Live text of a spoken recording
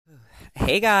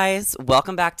Hey guys,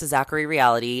 welcome back to Zachary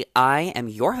Reality. I am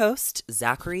your host,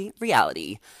 Zachary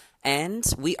Reality, and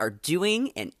we are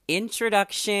doing an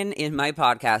introduction in my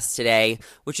podcast today,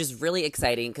 which is really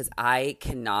exciting because I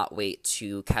cannot wait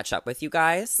to catch up with you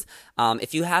guys.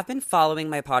 If you have been following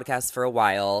my podcast for a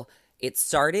while, it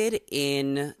started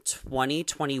in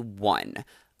 2021.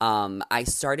 I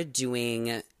started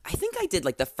doing, I think I did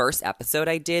like the first episode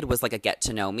I did was like a get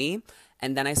to know me.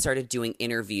 And then I started doing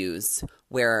interviews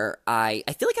where I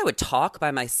feel like I would talk by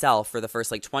myself for the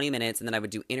first like 20 minutes. And then I would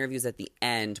do interviews at the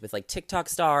end with like TikTok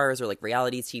stars or like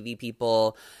reality TV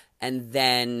people. And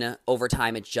then over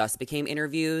time, it just became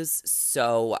interviews.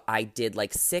 So I did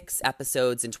like 6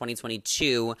 episodes in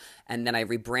 2022. And then I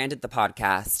rebranded the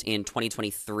podcast in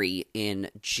 2023 in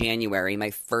January.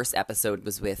 My first episode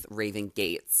was with Raven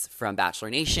Gates from Bachelor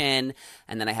Nation.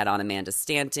 And then I had on Amanda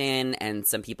Stanton and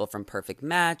some people from Perfect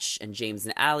Match and James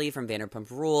and Allie from Vanderpump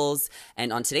Rules.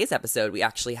 And on today's episode, we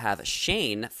actually have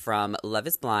Shayne from Love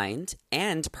is Blind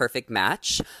and Perfect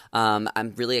Match.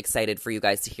 I'm really excited for you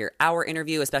guys to hear our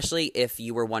interview, especially if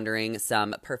you were wondering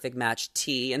some Perfect Match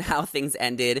tea and how things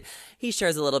ended. He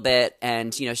shares a little bit,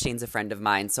 and you know, Shayne's a friend of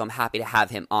mine, so I'm happy to have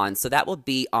him on. So that will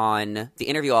be on the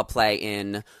interview I'll play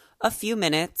in a few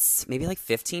minutes, maybe like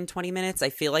 15, 20 minutes. I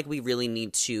feel like we really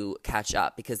need to catch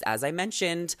up because, as I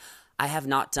mentioned, I have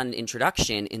not done an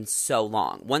introduction in so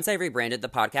long. Once I rebranded the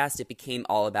podcast, it became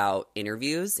all about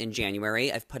interviews in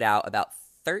January. I've put out about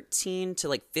 13 to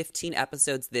like 15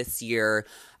 episodes this year.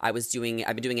 I've been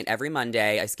doing it every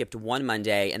Monday. I skipped one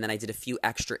Monday, and then I did a few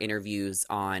extra interviews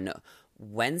on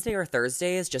Wednesday or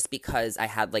Thursdays just because I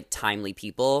had like timely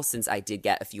people, since I did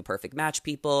get a few Perfect Match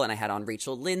people, and I had on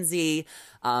Rachel Lindsay.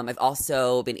 I've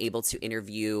also been able to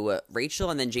interview Rachel,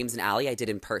 and then James and Allie I did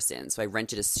in person. So I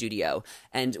rented a studio.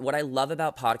 And what I love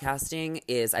about podcasting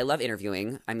is I love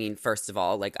interviewing. I mean, first of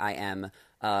all, like I am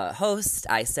host.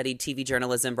 I studied TV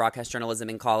journalism, broadcast journalism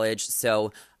in college.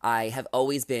 So I have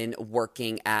always been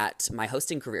working at my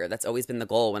hosting career. That's always been the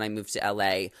goal when I moved to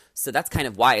LA. So that's kind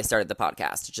of why I started the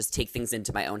podcast, to just take things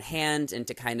into my own hand and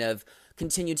to kind of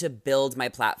continue to build my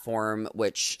platform,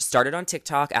 which started on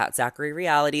TikTok at Zachary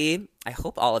Reality. I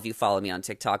hope all of you follow me on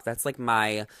TikTok. That's like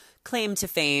my claim to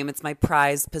fame. It's my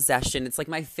prized possession. It's like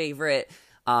my favorite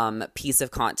piece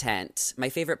of content, my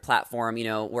favorite platform, you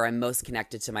know, where I'm most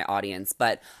connected to my audience.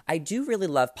 But I do really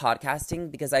love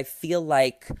podcasting because I feel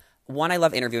like, one, I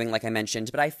love interviewing, like I mentioned,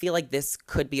 but I feel like this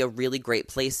could be a really great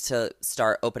place to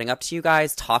start opening up to you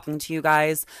guys, talking to you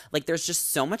guys. Like, there's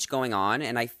just so much going on,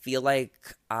 and I feel like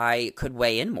I could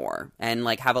weigh in more and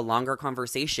like have a longer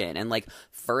conversation and like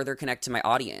further connect to my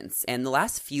audience. And the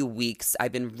last few weeks,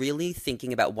 I've been really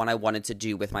thinking about what I wanted to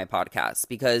do with my podcast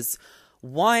because,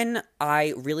 one,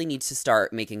 I really need to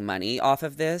start making money off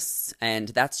of this, and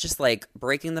that's just like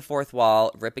breaking the fourth wall,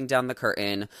 ripping down the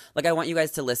curtain. Like, I want you guys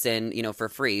to listen, you know, for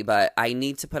free, but I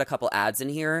need to put a couple ads in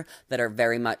here that are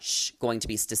very much going to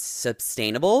be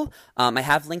sustainable. I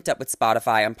have linked up with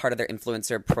Spotify. I'm part of their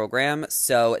influencer program,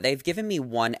 so they've given me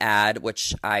one ad,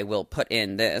 which I will put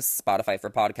in this, Spotify for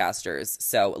Podcasters.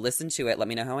 So listen to it. Let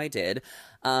me know how I did.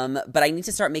 But I need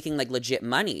to start making like legit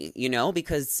money, you know,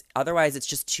 because otherwise it's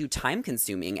just too time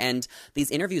consuming. And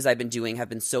these interviews I've been doing have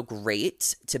been so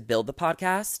great to build the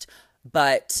podcast,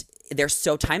 but they're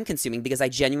so time consuming because I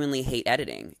genuinely hate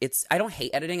editing. I don't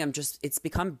hate editing. It's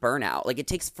become burnout. Like, it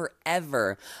takes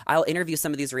forever. I'll interview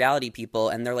some of these reality people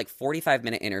and they're like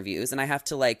 45-minute interviews, and I have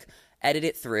to like edit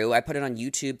it through. I put it on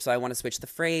YouTube, so I want to switch the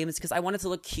frames because I want it to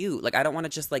look cute. Like, I don't want to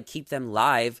just like keep them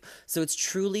live. So it's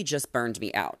truly just burned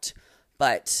me out.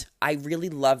 But I really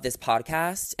love this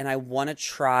podcast, and I want to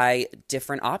try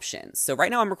different options. So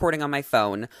right now I'm recording on my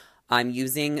phone. I'm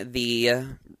using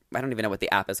I don't even know what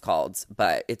the app is called,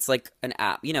 but it's like an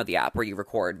app, you know, the app where you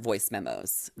record voice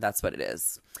memos. That's what it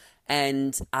is.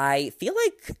 And I feel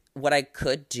like what I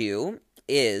could do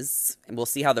is, and we'll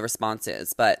see how the response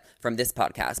is, but from this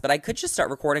podcast, but I could just start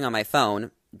recording on my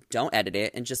phone, don't edit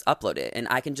it, and just upload it. And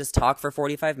I can just talk for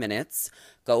 45 minutes,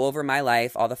 go over my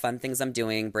life, all the fun things I'm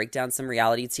doing, break down some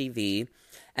reality TV,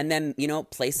 and then, you know,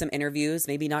 play some interviews,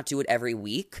 maybe not do it every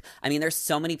week. I mean, there's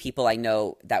so many people I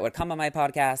know that would come on my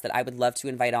podcast that I would love to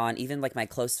invite on, even like my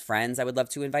close friends I would love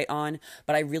to invite on,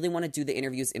 but I really want to do the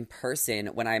interviews in person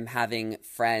when I'm having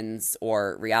friends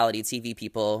or reality TV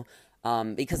people,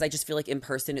 because I just feel like in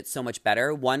person it's so much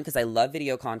better. One, because I love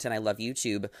video content, I love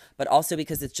YouTube, but also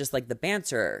because it's just like the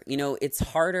banter. You know, it's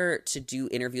harder to do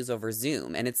interviews over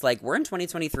Zoom, and it's like, we're in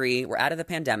 2023, we're out of the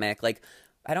pandemic, like,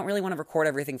 I don't really want to record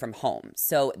everything from home.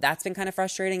 So that's been kind of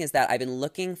frustrating, is that I've been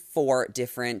looking for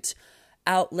different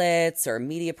outlets or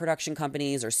media production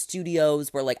companies or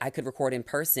studios where like I could record in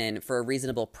person for a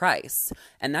reasonable price.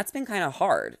 And that's been kind of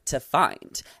hard to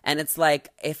find. And it's like,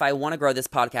 if I want to grow this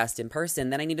podcast in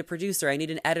person, then I need a producer, I need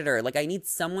an editor, like I need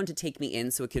someone to take me in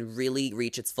so it can really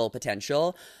reach its full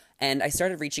potential. And I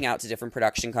started reaching out to different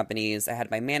production companies. I had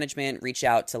my management reach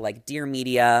out to like Dear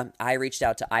Media. I reached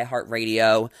out to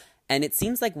iHeartRadio. And it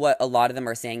seems like what a lot of them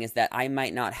are saying is that I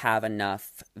might not have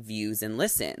enough views and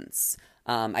listens.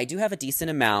 I do have a decent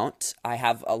amount. I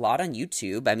have a lot on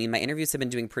YouTube. I mean, my interviews have been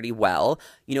doing pretty well.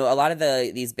 You know, a lot of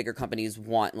these bigger companies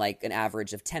want like an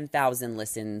average of 10,000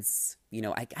 listens. You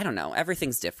know, I don't know.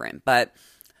 Everything's different. But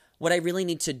what I really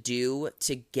need to do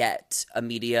to get a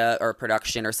media or a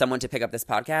production or someone to pick up this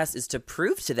podcast is to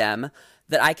prove to them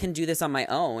that I can do this on my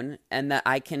own and that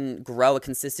I can grow a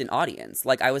consistent audience.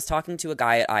 Like I was talking to a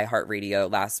guy at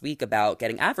iHeartRadio last week about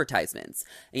getting advertisements,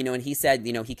 you know, and he said,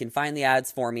 you know, he can find the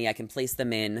ads for me. I can place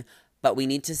them in, but we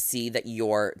need to see that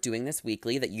you're doing this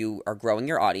weekly, that you are growing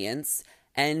your audience.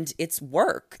 And it's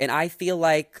work. And I feel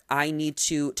like I need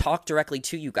to talk directly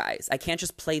to you guys. I can't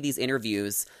just play these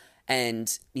interviews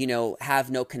and, you know,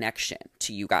 have no connection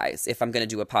to you guys if I'm going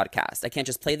to do a podcast. I can't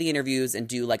just play the interviews and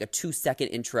do like a 2-second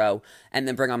intro and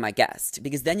then bring on my guest,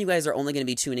 because then you guys are only going to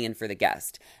be tuning in for the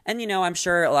guest. And, you know, I'm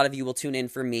sure a lot of you will tune in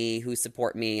for me who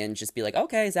support me and just be like,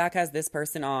 okay, Zach has this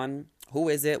person on. Who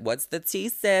is it? What's the tea,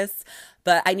 sis?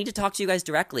 But I need to talk to you guys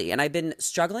directly. And I've been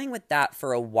struggling with that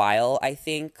for a while. I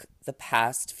think the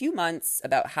past few months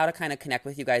about how to kind of connect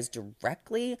with you guys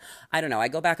directly. I don't know. I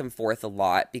go back and forth a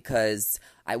lot because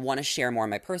I want to share more of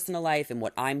my personal life and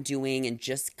what I'm doing and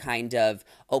just kind of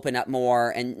open up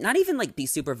more and not even like be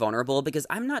super vulnerable, because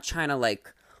I'm not trying to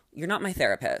like, you're not my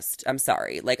therapist. I'm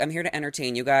sorry. Like, I'm here to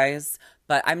entertain you guys,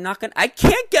 but I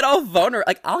can't get all vulnerable.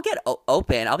 Like, I'll get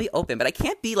open. I'll be open, but I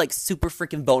can't be like super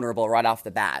freaking vulnerable right off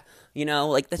the bat. You know,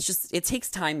 like that's just, it takes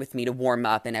time with me to warm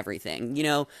up and everything, you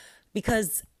know,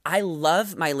 because I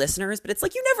love my listeners, but it's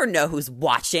like, you never know who's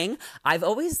watching. I've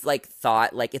always like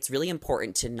thought like it's really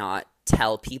important to not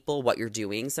tell people what you're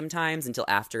doing sometimes until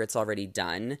after it's already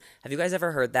done. Have you guys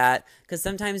ever heard that? Because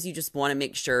sometimes you just want to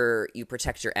make sure you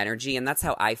protect your energy, and that's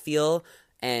how I feel.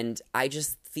 And I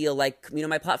just feel like, you know,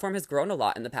 my platform has grown a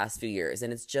lot in the past few years,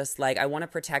 and it's just like I want to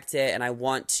protect it, and I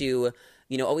want to,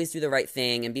 you know, always do the right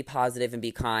thing and be positive and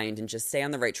be kind and just stay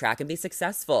on the right track and be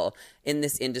successful in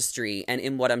this industry and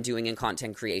in what I'm doing in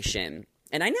content creation.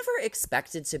 And I never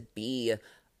expected to be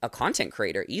a content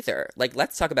creator either. Like,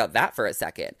 let's talk about that for a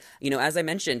second. You know, as I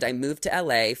mentioned, I moved to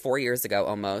LA 4 years ago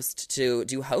almost to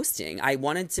do hosting. I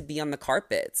wanted to be on the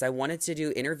carpets. I wanted to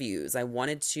do interviews. I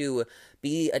wanted to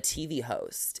be a TV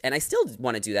host. And I still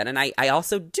want to do that. And I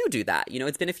also do that. You know,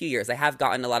 it's been a few years. I have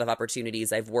gotten a lot of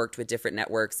opportunities. I've worked with different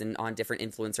networks and on different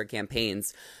influencer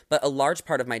campaigns. But a large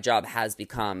part of my job has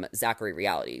become Zachary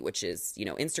Reality, which is, you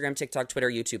know, Instagram, TikTok, Twitter,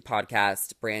 YouTube,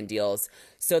 podcast, brand deals.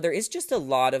 So there is just a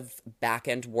lot of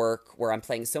back-end work where I'm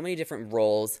playing so many different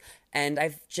roles. And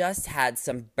I've just had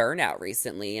some burnout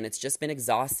recently, and it's just been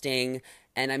exhausting.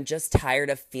 And I'm just tired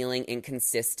of feeling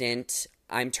inconsistent.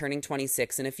 I'm turning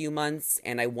 26 in a few months,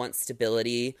 and I want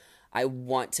stability. I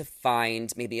want to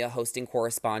find maybe a hosting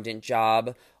correspondent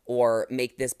job or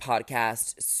make this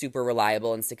podcast super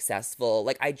reliable and successful.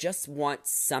 Like, I just want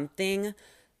something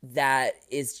that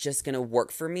is just going to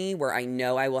work for me where I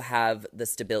know I will have the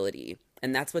stability.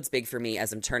 And that's what's big for me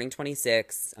as I'm turning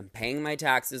 26. I'm paying my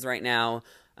taxes right now.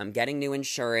 I'm getting new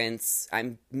insurance.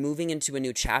 I'm moving into a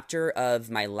new chapter of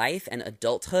my life and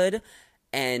adulthood.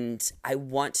 And I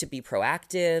want to be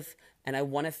proactive, and I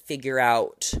want to figure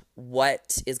out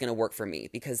what is going to work for me,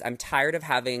 because I'm tired of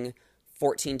having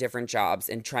 14 different jobs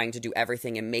and trying to do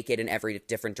everything and make it in every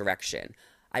different direction.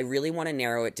 I really want to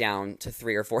narrow it down to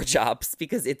 3 or 4 jobs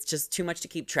because it's just too much to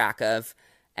keep track of,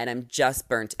 and I'm just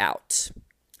burnt out.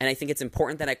 And I think it's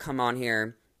important that I come on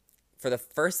here for the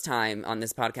first time on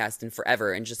this podcast and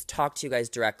forever and just talk to you guys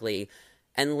directly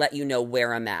and let you know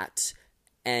where I'm at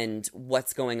and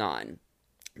what's going on.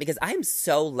 Because I am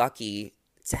so lucky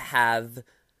to have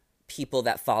people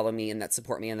that follow me and that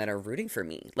support me and that are rooting for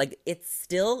me. Like, it's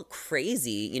still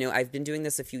crazy. You know, I've been doing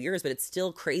this a few years, but it's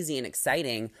still crazy and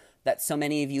exciting that so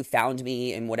many of you found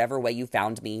me in whatever way you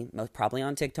found me, most probably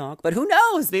on TikTok. But who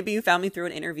knows? Maybe you found me through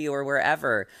an interview or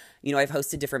wherever. You know, I've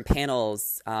hosted different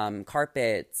panels,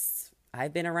 carpets.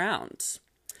 I've been around.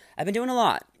 I've been doing a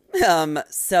lot.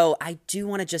 So I do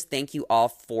want to just thank you all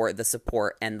for the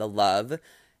support and the love.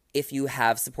 If you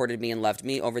have supported me and loved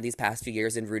me over these past few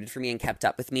years and rooted for me and kept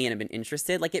up with me and have been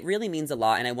interested, like, it really means a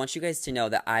lot. And I want you guys to know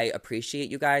that I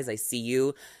appreciate you guys. I see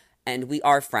you, and we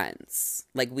are friends.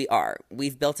 Like, we are.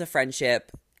 We've built a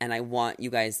friendship, And I want you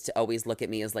guys to always look at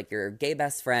me as like your gay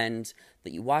best friend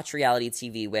that you watch reality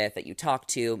TV with, that you talk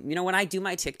to. You know, when I do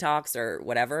my TikToks or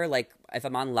whatever, like if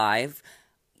I'm on live,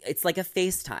 it's like a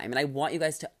FaceTime. And I want you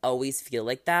guys to always feel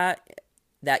like that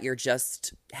you're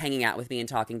just hanging out with me and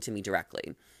talking to me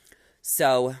directly.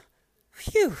 So,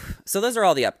 phew. So those are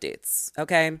all the updates,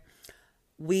 okay?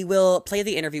 We will play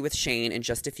the interview with Shayne in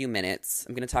just a few minutes.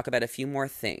 I'm going to talk about a few more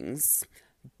things,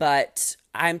 but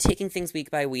I'm taking things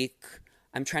week by week.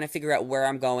 I'm trying to figure out where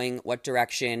I'm going, what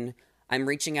direction. I'm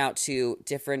reaching out to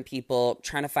different people,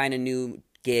 trying to find a new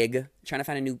gig, trying to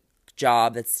find a new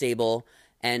job that's stable,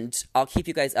 and I'll keep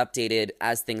you guys updated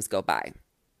as things go by,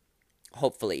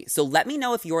 hopefully. So let me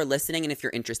know if you're listening and if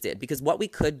you're interested, because what we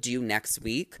could do next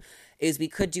week is we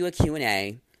could do a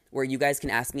Q&A where you guys can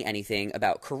ask me anything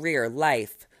about career,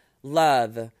 life,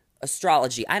 love,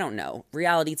 astrology, I don't know,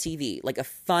 reality TV, like a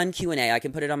fun Q&A. I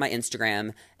can put it on my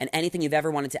Instagram, and anything you've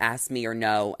ever wanted to ask me or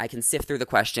know, I can sift through the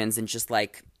questions and just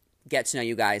like get to know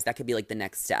you guys. That could be like the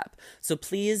next step. So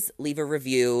please leave a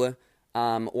review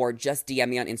or just DM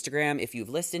me on Instagram if you've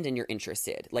listened and you're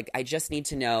interested. Like, I just need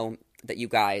to know that you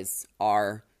guys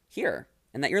are here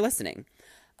and that you're listening.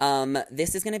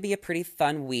 This is going to be a pretty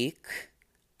fun week.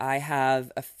 I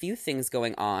have a few things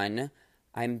going on.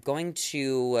 I'm going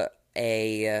to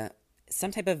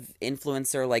some type of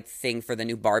influencer like thing for the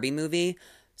new Barbie movie.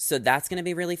 So that's going to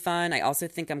be really fun. I also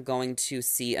think I'm going to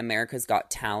see America's Got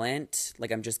Talent.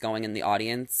 Like, I'm just going in the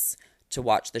audience to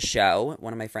watch the show.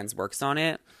 One of my friends works on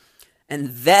it. And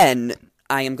then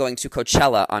I am going to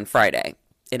Coachella on Friday.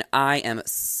 And I am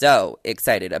so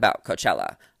excited about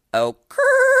Coachella.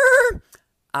 Okay.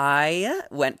 I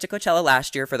went to Coachella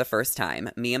last year for the first time.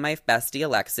 Me and my bestie,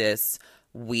 Alexis,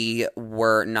 we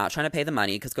were not trying to pay the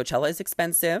money because Coachella is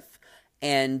expensive.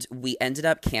 And we ended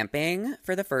up camping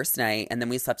for the first night. And then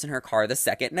we slept in her car the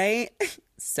second night.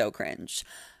 So cringe.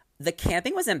 The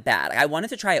camping wasn't bad. I wanted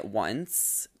to try it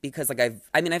once because like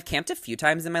I've camped a few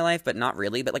times in my life, but not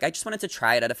really. But like, I just wanted to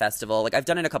try it at a festival. Like, I've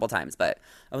done it a couple times, but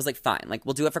I was like, fine, like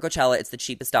we'll do it for Coachella. It's the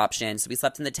cheapest option. So we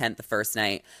slept in the tent the first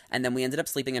night, and then we ended up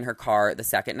sleeping in her car the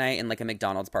second night in like a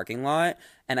McDonald's parking lot.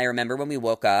 And I remember when we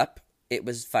woke up, it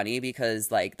was funny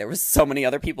because like there was so many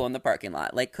other people in the parking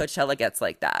lot. Like, Coachella gets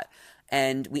like that.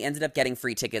 And we ended up getting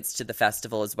free tickets to the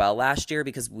festival as well last year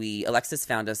because Alexis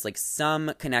found us like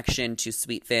some connection to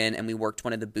Sweetfin, and we worked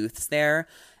one of the booths there.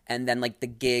 And then like the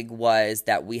gig was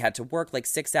that we had to work like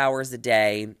 6 hours a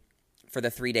day for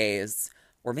the 3 days,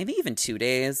 or maybe even 2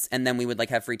 days. And then we would like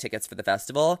have free tickets for the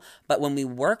festival. But when we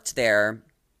worked there,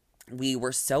 we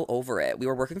were so over it. We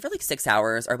were working for like 6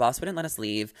 hours. Our boss wouldn't let us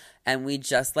leave. And we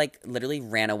just like literally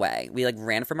ran away. We like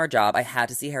ran from our job. I had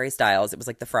to see Harry Styles. It was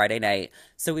like the Friday night.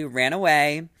 So we ran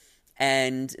away,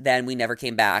 and then we never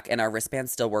came back. And our wristband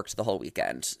still worked the whole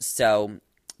weekend. So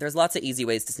there's lots of easy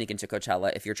ways to sneak into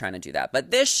Coachella if you're trying to do that.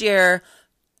 But this year,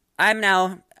 I'm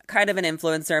now kind of an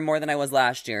influencer more than I was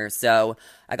last year. So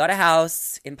I got a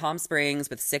house in Palm Springs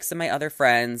with 6 of my other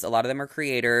friends. A lot of them are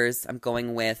creators. I'm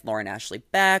going with Lauren Ashley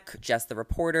Beck, Jess the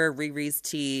Reporter, Riri's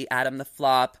Tea, Adam the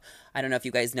Flop. I don't know if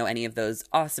you guys know any of those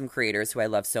awesome creators who I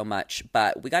love so much,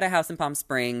 but we got a house in Palm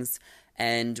Springs,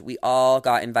 and we all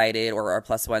got invited, or our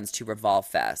plus ones, to Revolve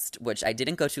Fest, which I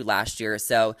didn't go to last year.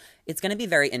 So it's going to be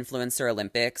very influencer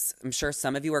Olympics. I'm sure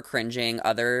some of you are cringing.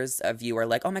 Others of you are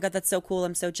like, oh my God, that's so cool.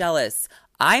 I'm so jealous.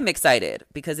 I'm excited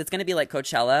because it's going to be like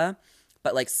Coachella,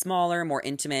 but like smaller, more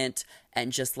intimate,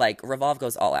 and just like Revolve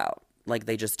goes all out. Like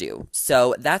they just do.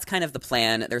 So that's kind of the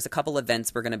plan. There's a couple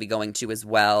events we're going to be going to as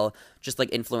well, just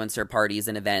like influencer parties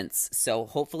and events. So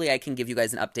hopefully I can give you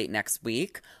guys an update next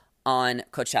week on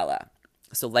Coachella.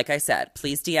 So like I said,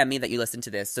 please DM me that you listen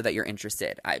to this so that you're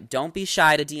interested. Don't be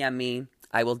shy to DM me.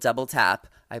 I will double tap.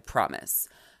 I promise.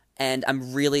 And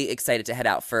I'm really excited to head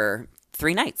out for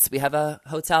 3 nights. We have a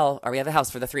hotel, or we have a house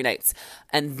for the 3 nights.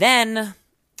 And then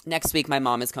next week, my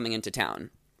mom is coming into town.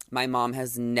 My mom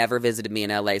has never visited me in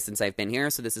LA since I've been here,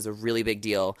 so this is a really big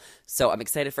deal. So I'm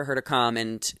excited for her to come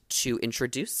and to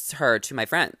introduce her to my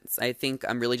friends. I think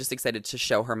I'm really just excited to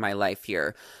show her my life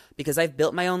here because I've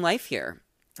built my own life here.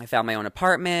 I found my own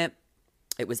apartment.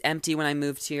 It was empty when I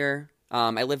moved here.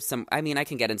 I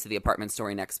can get into the apartment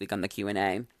story next week on the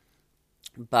Q&A.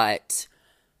 But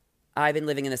I've been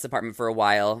living in this apartment for a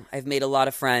while. I've made a lot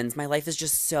of friends. My life is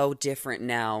just so different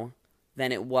now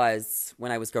than it was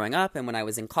when I was growing up and when I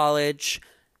was in college.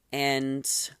 And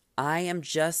I am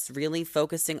just really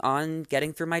focusing on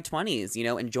getting through my 20s,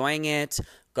 enjoying it,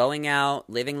 going out,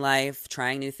 living life,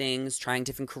 trying new things, trying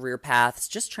different career paths,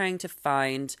 just trying to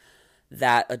find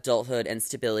that adulthood and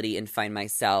stability and find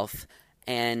myself.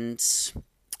 And,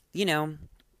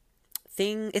 things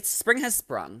spring has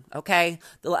sprung, okay?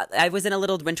 I was in a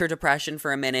little winter depression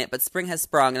for a minute, but spring has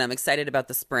sprung, and I'm excited about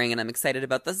the spring, and I'm excited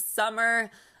about the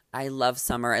summer. I love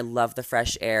summer. I love the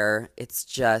fresh air. It's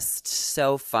just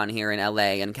so fun here in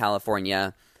LA and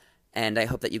California. And I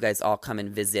hope that you guys all come and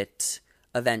visit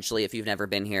eventually if you've never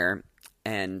been here.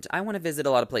 And I want to visit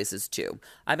a lot of places too.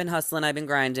 I've been hustling, I've been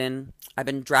grinding, I've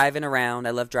been driving around.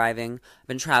 I love driving. I've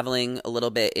been traveling a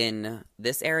little bit in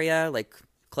this area, like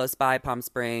close by Palm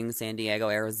Springs, San Diego,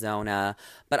 Arizona.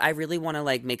 But I really want to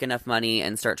like make enough money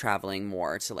and start traveling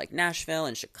more to like Nashville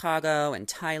and Chicago and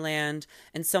Thailand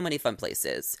and so many fun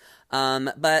places.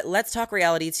 But let's talk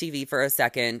reality TV for a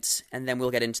second, and then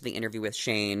we'll get into the interview with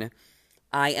Shayne.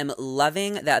 I am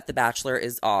loving that The Bachelor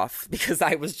is off because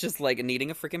I was just like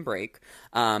needing a freaking break.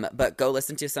 But go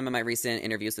listen to some of my recent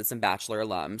interviews with some Bachelor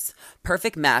alums.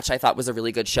 Perfect Match, I thought, was a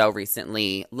really good show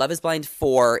recently. Love is Blind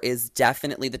 4 is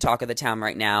definitely the talk of the town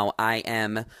right now. I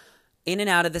am in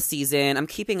and out of the season. I'm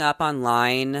keeping up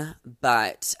online,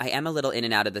 but I am a little in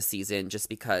and out of the season just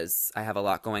because I have a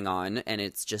lot going on and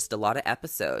it's just a lot of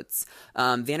episodes.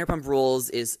 Vanderpump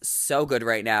Rules is so good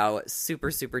right now.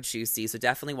 Super, super juicy. So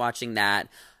definitely watching that.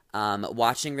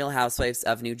 Watching Real Housewives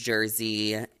of New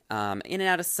Jersey. In and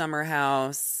out of Summer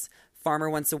House.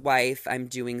 Farmer Wants a Wife, I'm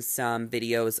doing some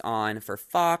videos on for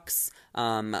Fox.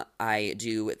 I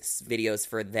do videos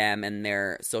for them and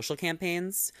their social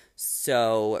campaigns.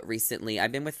 So recently,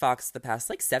 I've been with Fox the past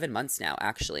like 7 months now,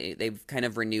 actually. They've kind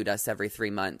of renewed us every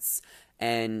 3 months.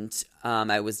 And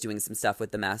I was doing some stuff with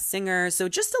The Masked Singer. So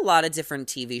just a lot of different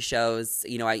TV shows,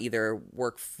 you know, I either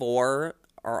work for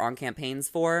or on campaigns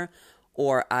for,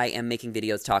 or I am making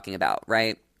videos talking about,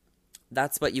 right?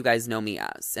 That's what you guys know me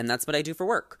as, and that's what I do for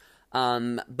work.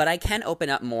 But I can open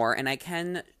up more and I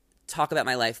can talk about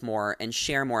my life more and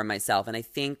share more of myself. And I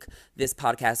think this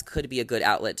podcast could be a good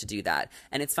outlet to do that.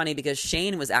 And it's funny because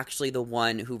Shayne was actually the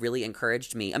one who really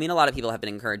encouraged me. I mean, a lot of people have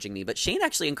been encouraging me, but Shayne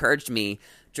actually encouraged me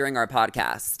during our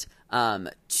podcast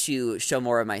to show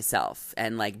more of myself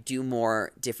and like do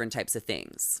more different types of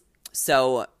things.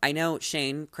 So I know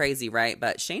Shayne, crazy, right?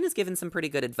 But Shayne has given some pretty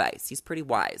good advice. He's pretty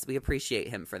wise. We appreciate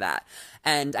him for that.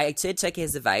 And I did take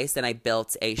his advice and I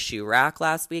built a shoe rack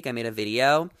last week. I made a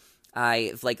video.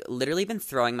 I've like literally been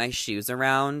throwing my shoes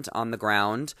around on the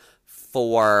ground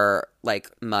for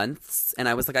like months. And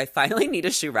I was like, I finally need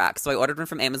a shoe rack. So I ordered one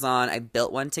from Amazon. I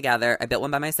built one together. I built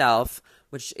one by myself,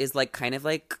 which is like kind of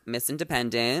like Miss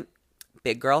Independent,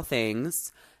 big girl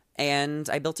things. And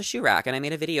I built a shoe rack and I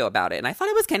made a video about it. And I thought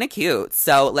it was kind of cute.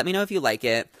 So let me know if you like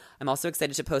it. I'm also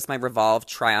excited to post my Revolve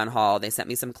try-on haul. They sent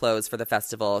me some clothes for the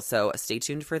festival. So stay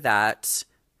tuned for that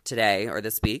today or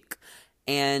this week.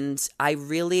 And I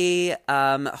really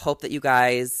hope that you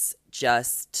guys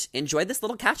just enjoyed this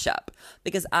little catch-up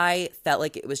because I felt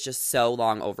like it was just so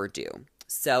long overdue.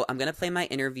 So I'm going to play my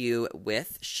interview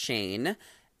with Shayne.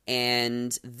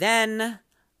 And then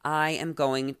I am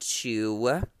going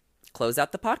to close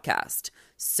out the podcast.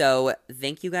 So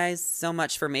thank you guys so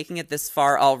much for making it this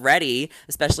far already,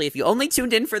 especially if you only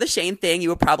tuned in for the Shayne thing.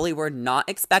 You probably were not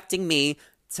expecting me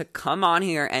to come on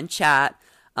here and chat,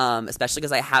 especially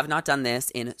because I have not done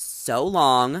this in so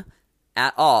long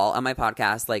at all on my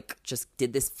podcast. Like, just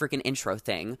did this freaking intro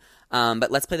thing. But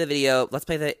let's play the video. Let's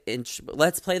play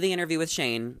the interview with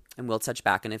Shayne, and we'll touch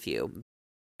back in a few.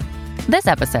 This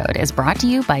episode is brought to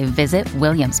you by Visit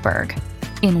Williamsburg.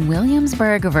 In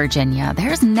Williamsburg, Virginia,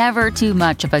 there's never too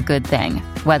much of a good thing.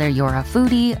 Whether you're a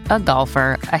foodie, a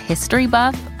golfer, a history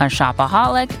buff, a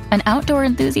shopaholic, an outdoor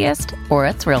enthusiast, or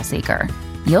a thrill seeker,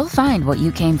 you'll find what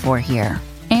you came for here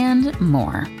and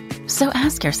more. So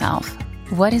ask yourself,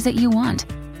 what is it you want?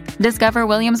 Discover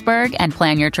Williamsburg and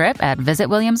plan your trip at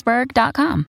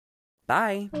visitwilliamsburg.com.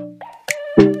 Bye.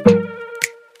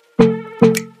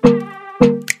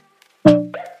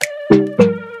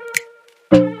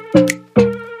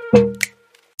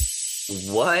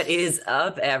 What is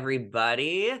up,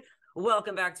 everybody?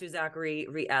 Welcome back to Zachary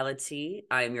Reality.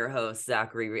 I'm your host,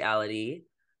 Zachary Reality.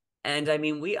 And I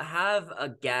mean, we have a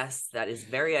guest that is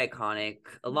very iconic,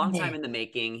 a long time in the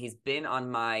making. He's been on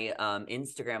my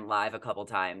Instagram live a couple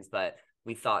times, but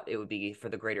we thought it would be for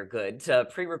the greater good to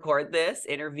pre-record this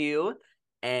interview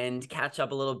and catch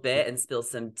up a little bit and spill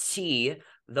some tea.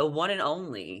 The one and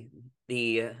only,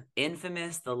 the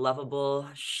infamous, the lovable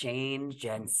Shayne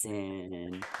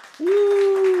Jansen. Woo!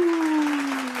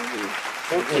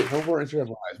 No more Instagram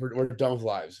lives. We're done with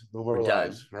lives. No more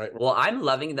lives, right? Well, I'm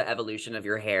loving the evolution of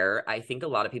your hair. I think a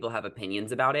lot of people have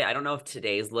opinions about it. I don't know if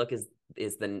today's look is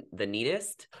the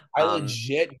neatest. I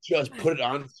legit just put it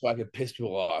on so I could piss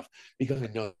people off because I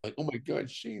know, like, oh my god,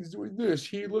 Shayne's doing this.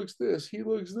 He looks this. He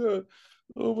looks that.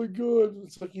 Oh my god.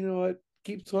 It's like, you know what?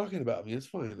 keep talking about me. It's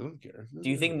fine. I don't care. Do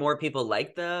you think more people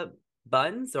like the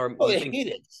buns, or Oh, you they think hate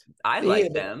it. I They hate like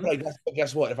it. them? But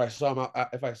guess what? If I saw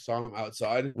him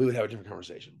outside, we would have a different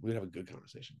conversation. We would have a good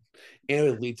conversation, and it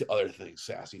would lead to other things,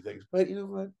 sassy things. But you know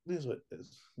what? It is what it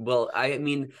is. Well, I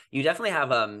mean, you definitely have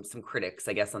some critics,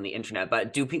 I guess, on the internet.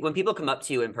 But when people come up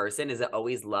to you in person, is it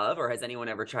always love, or has anyone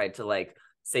ever tried to like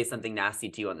say something nasty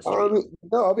to you on the street?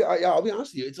 No, I'll be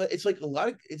honest with you. It's like a lot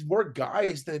of it's more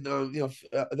guys than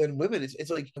than women. It's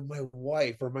like my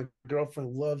wife or my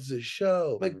girlfriend loves this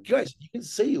show. Like guys, you can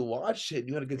say you watched it and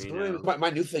you had a good I time. know. My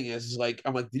new thing is like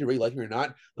I'm like, do you really like me or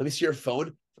not? Let me see your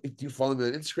phone. Do you follow me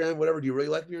on Instagram? Whatever. Do you really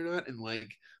like me or not? And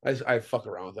like I fuck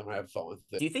around with them. I have fun with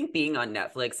it. Do you think being on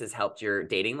Netflix has helped your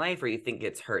dating life, or you think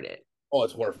it's hurt it? Oh,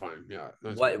 it's horrifying. Yeah,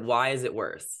 it's horrifying. Why is it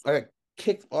worse? I got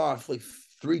kicked off like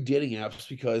 3 dating apps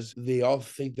because they all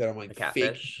think that I'm A like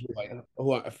catfish?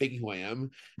 faking who I am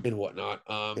and whatnot.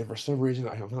 And for some reason,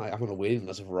 I'm on a waiting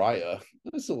list of Raya.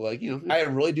 So like I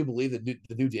really do believe that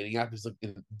the new dating app is like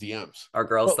in DMs. Are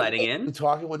girls But sliding we in?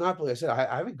 talk and whatnot. But like I said,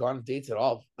 I haven't gone on dates at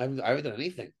all. I haven't done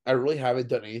anything. I really haven't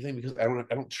done anything because I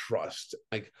don't trust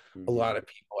like a lot of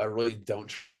people. I really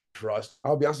don't trust.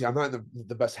 I'll be honest with you, I'm not in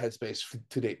the best headspace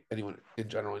to date anyone in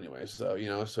general anyway. So,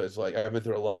 so it's like I've been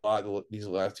through a lot of these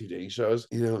last 2 dating shows,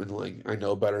 and like I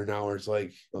know better now where it's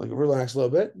like relax a little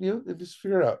bit, and just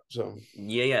figure it out. So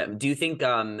Yeah. Do you think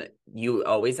you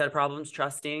always had problems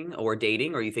trusting or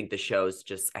dating, or you think the shows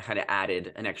just kind of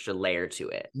added an extra layer to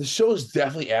it? the show's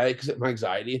definitely added because my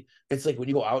anxiety. It's like when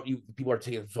you go out, people are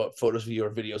taking photos of you or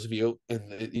videos of you, and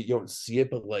you don't see it,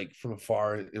 but like from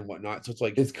afar and whatnot. So it's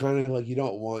like it's kind of like you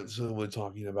don't want someone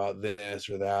talking about this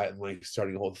or that and like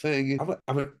starting a whole thing.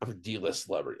 I'm a D-list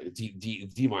celebrity,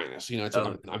 D minus. It's like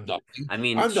Oh, I'm nothing. I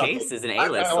mean, I'm nothing. Chase is an I,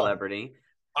 A-list I, celebrity.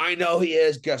 I know he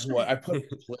is. Guess what? I put him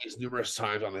in place numerous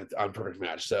times on Perfect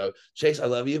Match. So Chase, I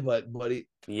love you, but buddy,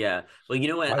 Yeah. Well, you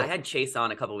know what? I I had Chase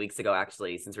on a couple weeks ago,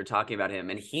 actually, since we're talking about him,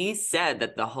 and he said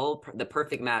that the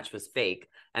perfect match was fake,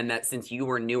 and that since you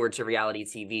were newer to reality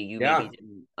TV, you maybe yeah.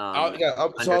 didn't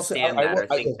So I'll say understand that or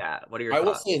think that. What are your I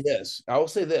will thoughts? say this. I will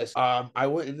say this. I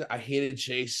went in, I hated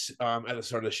Chase at the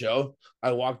start of the show.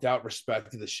 I walked out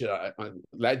respecting the shit out of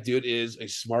that dude is a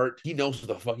smart, he knows what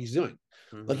the fuck he's doing.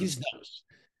 Like he Hmm. just knows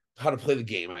how to play the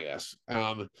game, I guess.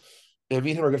 And me and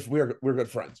him are good. We're good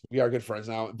friends. We are good friends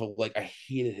now. But like, I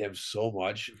hated him so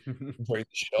much during the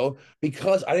show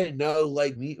because I didn't know.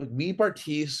 Like me,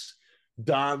 Bartiz,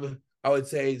 Dom, I would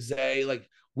say Zay. Like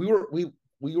we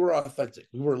were authentic.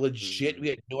 We were legit. We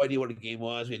Hmm. had no idea what a game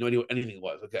was. We had no idea what anything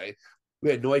was. Okay, we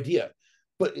had no idea.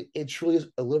 But it truly is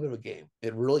a little bit of a game.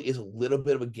 It really is a little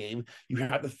bit of a game. You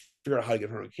have to figure out how to get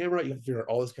her on camera. You have to figure out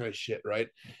all this kind of shit, right?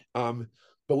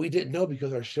 But we didn't know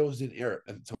because our shows didn't air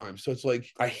at the time. So it's like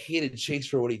I hated Chase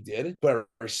for what he did, but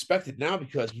I respect it now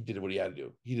because he did what he had to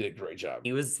do. He did a great job.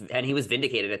 He was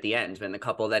vindicated at the end when the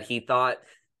couple that he thought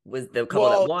was the couple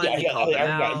that Well, won, he called them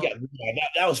out.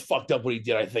 that was fucked up what he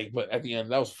did, I think. But at the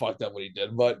end, that was fucked up what he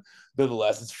did. But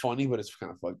nonetheless, it's funny, but it's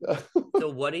kind of fucked up. So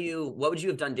what would you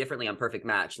have done differently on Perfect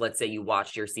Match? Let's say you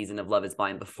watched your season of Love is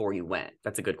Blind before you went.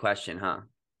 That's a good question, huh?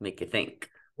 Make you think.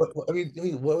 What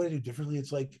would I do differently?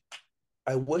 It's like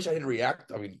I wish I didn't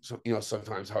react. I mean,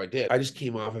 sometimes how I did. I just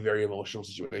came off a very emotional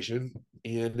situation,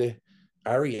 and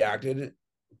I reacted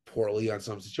poorly on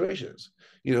some situations.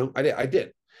 I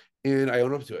did, and I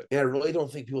own up to it. And I really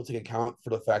don't think people take account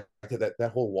for the fact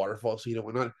that whole waterfall scene and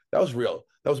whatnot that was real.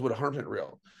 That was 100%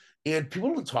 real. And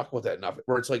people don't talk about that enough.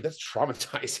 Where it's like that's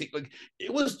traumatizing. Like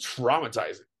it was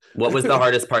traumatizing. What was the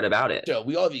hardest part about it? So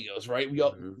we all have egos, right? We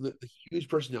all Mhm. the huge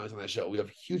personalities on that show. We have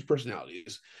huge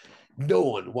personalities. No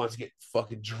one wants to get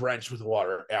fucking drenched with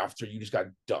water after you just got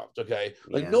dumped. Okay,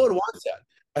 like Yeah. no one wants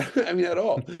that. I mean, at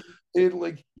all. And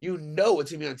like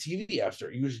it's gonna be on TV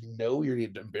after. You just know you're gonna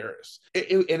get embarrassed. And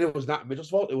it was not Mitchell's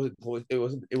fault. It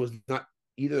was not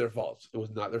either their faults. It was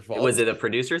not their Was fault. it the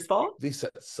producer's fault? They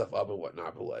set stuff up and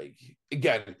whatnot, but like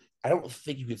again, I don't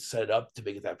think you could set it up to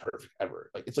make it that perfect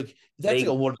ever. Like it's like that's like a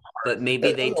They, one but maybe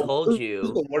heart. they told That's a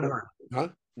you. one heart, huh?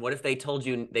 What if they told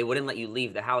you they wouldn't let you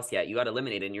leave the house yet? You got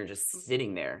eliminated and you're just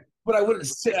sitting there. But I wouldn't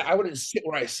sit. I wouldn't sit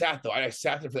where I sat though. I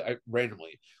sat there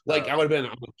randomly. Like I Oh, would have been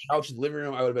on the couch in the living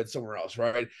room. I would have been somewhere else.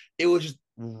 Right? It was just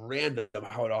random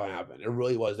how it all happened. It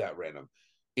really was that random.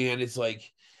 And it's like,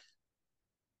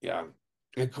 yeah.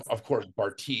 And of course,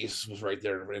 Bartiz was right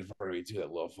there in front of me too.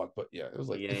 That little fuck. But yeah, it was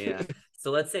like yeah, yeah. So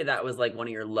let's say that was like one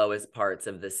of your lowest parts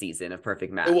of the season of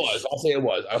Perfect it was. Match. I'll say it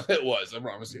was. It was. I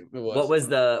promise you, it was. What was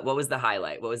the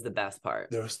highlight? What was the best part?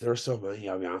 There was so many.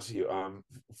 I'll be honest with you.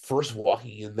 First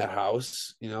walking in that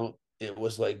house, it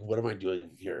was like, what am I doing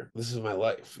here? This is my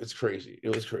life. It's crazy. It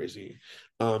was crazy.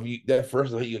 That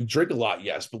first night you drink a lot,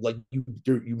 yes, but like you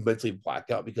mentally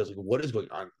black out because like what is going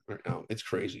on right now? It's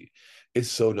crazy. It's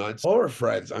so nuts. All our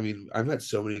friends. I mean, I've met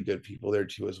so many good people there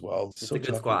too as well. It's It's so a good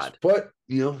tough, squad. but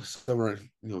some are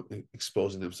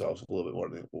exposing themselves a little bit more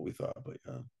than what we thought. But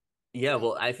yeah. Yeah,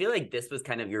 well, I feel like this was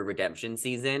kind of your redemption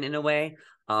season in a way.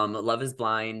 Love is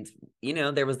Blind,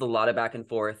 there was a lot of back and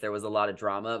forth, there was a lot of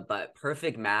drama, but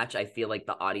Perfect Match, I feel like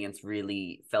the audience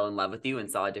really fell in love with you and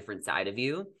saw a different side of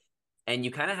you. And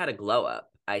you kind of had a glow up,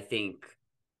 I think,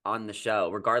 on the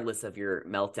show, regardless of your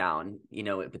meltdown,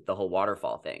 with the whole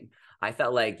waterfall thing. I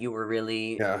felt like you were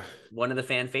really Yeah. one of the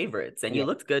fan favorites, and Yeah. you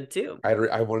looked good too.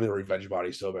 I wanted a revenge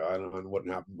body so bad. I don't know what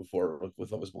happened before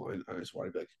with Love Is Blind. I just wanted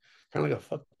to be like kind of like a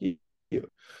fuck you.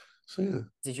 So yeah.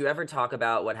 Did you ever talk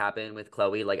about what happened with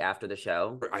Chloe like after the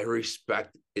show? I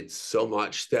respect it so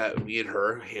much that me and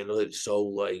her handled it so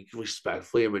like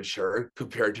respectfully and mature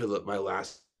compared to my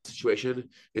last situation.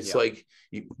 It's Yeah. like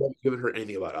you haven't given her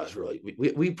anything about us really.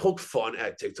 We poke fun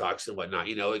at TikToks and whatnot,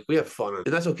 like we have fun and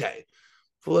that's okay.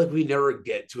 But like we never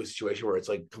get to a situation where it's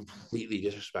like completely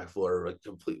disrespectful or like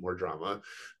complete more drama.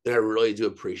 And I really do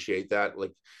appreciate that.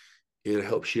 Like, and I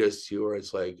hope she does too, where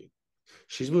it's like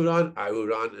she's moved on, I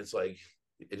moved on. It's like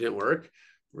it didn't work.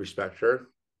 Respect her.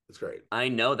 It's great. I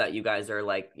know that you guys are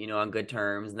like, on good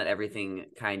terms and that everything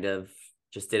kind of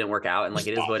just didn't work out and like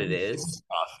it is what it is. It's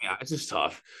tough. Yeah, it's just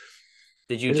tough.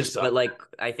 Did you just, but like,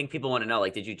 I think people want to know,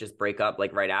 like, did you just break up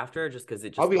like right after just because it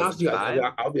just I'll be wasn't honest with you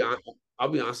guys. vibe? I'll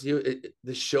be honest with you.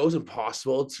 The show's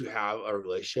impossible to have a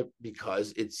relationship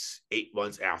because it's 8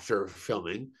 months after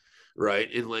filming, right?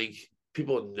 And like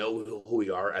people know who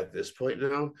we are at this point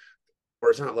now,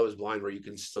 or it's not Love Is Blind where you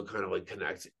can still kind of like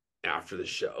connect after the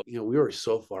show. We were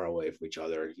so far away from each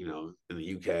other, in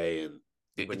the UK, and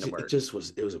it just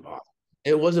was impossible.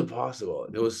 It was impossible.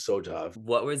 It was so tough.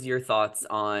 What was your thoughts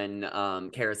on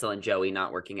Carousel and Joey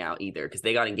not working out either? Because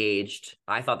they got engaged.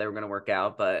 I thought they were going to work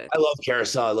out, but I love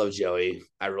Carousel. I love Joey.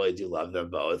 I really do love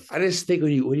them both. I just think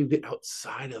when you get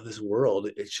outside of this world,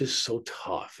 it's just so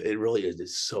tough. It really is.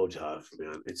 It's so tough,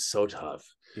 man. It's so tough.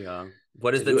 Yeah.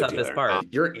 What is the toughest part?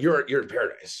 You're in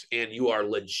paradise and you are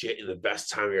legit in the best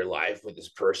time of your life with this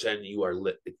person. You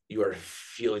are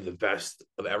feeling the best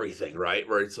of everything, right?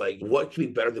 Where it's like, what can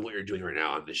be better than what you're doing right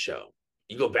now on this show?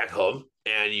 You go back home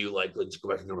and you let's go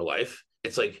back to normal life.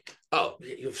 It's like, oh,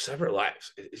 you have separate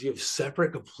lives. You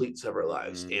have complete separate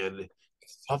lives. And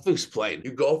it's tough to explain.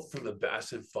 You go from the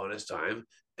best and funnest time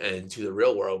and to the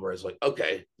real world where it's like,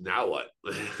 okay, now what?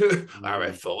 All right,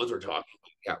 my phones, we're talking.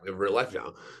 Yeah, we have real life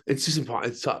now. It's just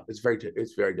important. It's tough. It's very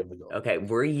difficult. Okay.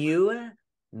 Were you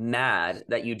mad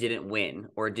that you didn't win,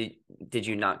 or did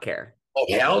you not care? Oh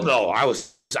hell no!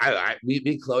 Me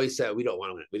and Chloe said we don't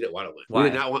want to win. We didn't want to win. Why? We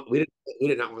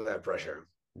did not want that pressure.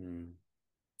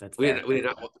 That's we did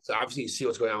not want, so obviously you see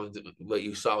what's going on with what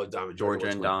you saw with Dom and Georgia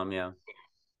and Dom. Yeah.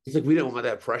 It's like we didn't want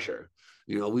that pressure.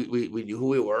 We knew who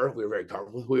we were. We were very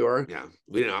comfortable with who we were. Yeah,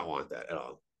 we did not want that at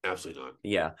all. Absolutely not.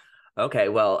 Yeah. Okay,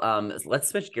 well, let's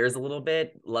switch gears a little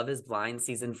bit. Love Is Blind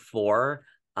season 4.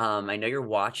 I know you're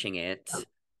watching it.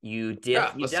 You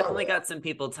definitely got some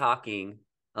people talking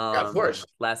of course.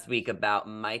 Last week about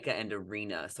Micah and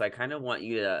Irina. So I kind of want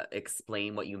you to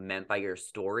explain what you meant by your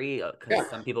story because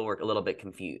some people were a little bit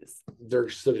confused. They're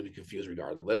still gonna be confused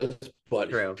regardless. But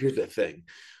True. Here's the thing.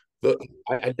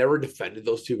 I never defended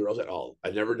those two girls at all. I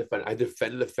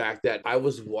defended the fact that I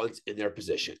was once in their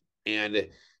position. And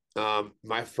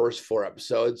my first 4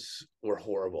 episodes were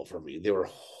horrible for me. They were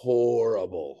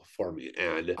horrible for me.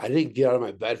 And I didn't get out of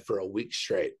my bed for a week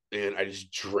straight. And I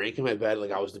just drank in my bed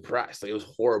like I was depressed. Like it was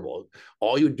horrible.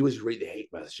 All you would do is read the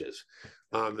hate messages.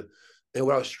 And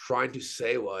what I was trying to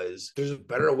say was there's a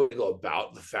better way to go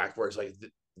about the fact where it's like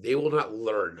they will not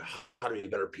learn how to be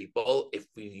better people if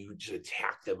you just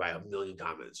attack them by a million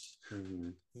comments.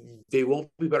 They won't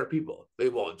be better people. They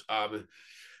won't.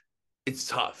 It's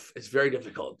tough. It's very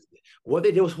difficult. What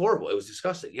they did was horrible. It was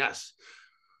disgusting. Yes.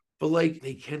 But like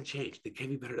they can change. They can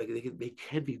be better. Like they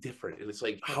can be different. And it's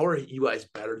like, how are you guys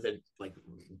better than like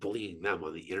bullying them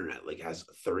on the internet, like as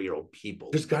 30-year-old people?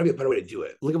 There's gotta be a better way to do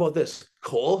it. Look about this.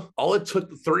 Cole, all it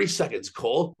took 30 seconds.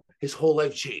 Cole, his whole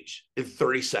life changed in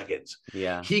 30 seconds.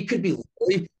 Yeah. He could be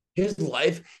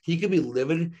he could be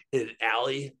living in an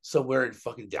alley somewhere in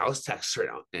fucking Dallas, Texas right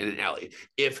now, in an alley.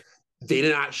 If they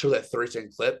did not show that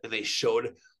 30-second clip and they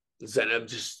showed Zeneb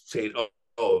just saying,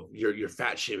 oh, you're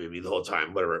fat shaming me the whole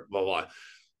time, whatever, blah, blah.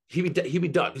 He'd be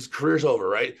done. His career's over,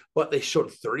 right? But they showed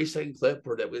a 30-second clip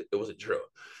where it wasn't true.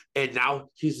 And now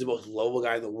he's the most lovable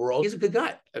guy in the world. He's a good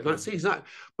guy. I'm not saying he's not,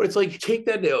 but it's like, take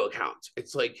that into account.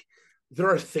 It's like, there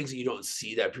are things that you don't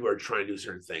see that people are trying to do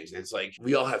certain things. And it's like,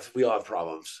 we all have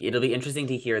problems. It'll be interesting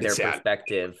to hear their It's sad.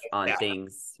 perspective on Yeah.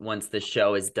 things once the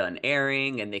show is done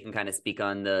airing and they can kind of speak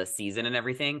on the season and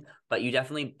everything. But you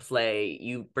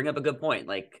bring up a good point.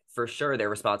 Like, for sure, they're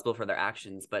responsible for their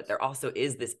actions, but there also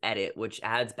is this edit, which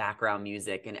adds background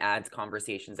music and adds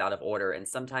conversations out of order and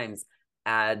sometimes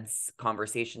adds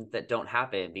conversations that don't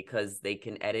happen because they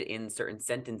can edit in certain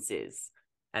sentences.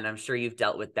 And I'm sure you've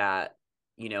dealt with that,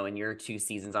 in your 2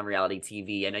 seasons on reality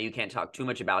TV. I know you can't talk too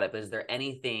much about it, but is there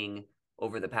anything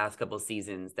over the past couple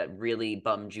seasons that really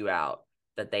bummed you out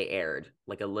that they aired,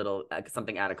 like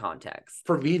something out of context?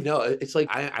 For me, no. It's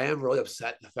like I am really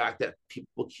upset the fact that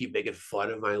people keep making fun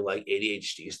of my like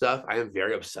ADHD stuff. I am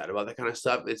very upset about that kind of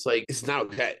stuff. It's like, it's not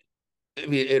okay. I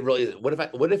mean, it really isn't.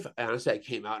 What if honestly I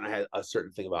came out and I had a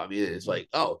certain thing about me and it's like,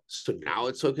 oh, so now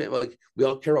it's okay. Like, we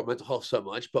all care about mental health so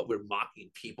much, but we're mocking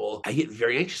people. I get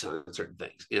very anxious on certain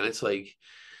things. It's like,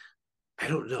 I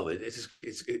don't know.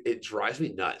 It drives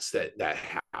me nuts that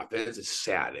happens. It's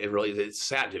sad. It's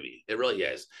sad to me. It really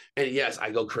is. And yes,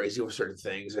 I go crazy with certain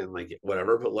things and like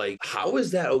whatever, but like, how is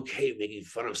that okay making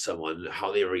fun of someone,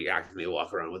 how they react when they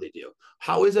walk around, what they do?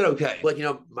 How is that okay? Like,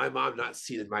 my mom not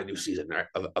seen my new season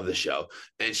of the show,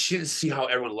 and she didn't see how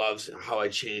everyone loves how I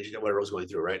changed and whatever I was going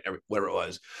through, right? Whatever it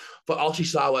was. But all she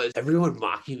saw was everyone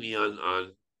mocking me on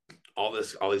all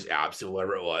these apps and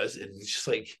whatever it was. And it's just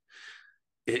like,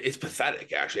 it's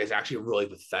pathetic, actually. It's actually really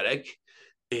pathetic.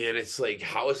 And it's like,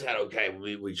 how is that okay?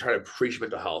 When we try to preach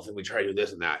mental health and we try to do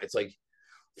this and that, it's like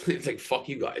fuck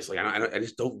you guys. Like, I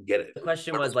just don't get it. The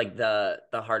question was like the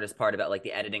hardest part about like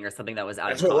the editing or something that was out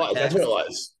That's of what context. It was. That's what it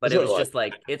was. But it was just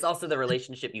like, it's also the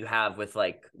relationship you have with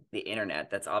like the internet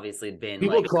that's obviously been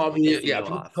people like call me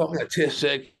people call me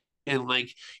autistic, and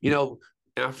like,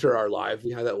 after our live,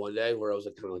 we had that one day where I was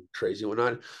like kind of like crazy and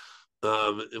whatnot.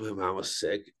 And my mom was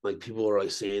sick. Like, people were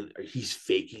like saying he's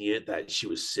faking it, that she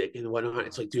was sick and whatnot.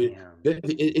 It's like, dude,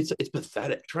 it's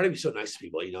pathetic. Try to be so nice to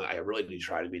people. I really do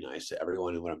try to be nice to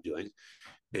everyone and what I'm doing.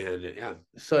 And yeah,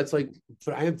 so it's like,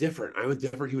 but I am different. I'm a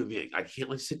different human being. I can't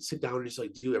like sit down and just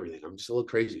like do everything. I'm just a little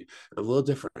crazy. I'm a little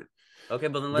different. Okay,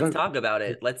 but then let's talk about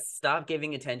it. Let's stop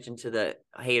giving attention to the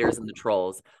haters and the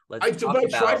trolls. I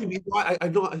try to be. I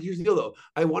know. Here's the deal, though.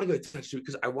 I want to get attention to it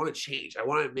because I want to change. I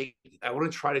want to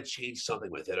try to change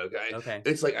something with it. Okay. Okay.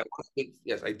 It's like,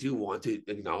 yes, I do want to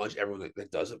acknowledge everyone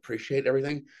that does appreciate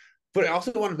everything, but I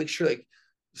also want to make sure, like,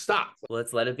 stop.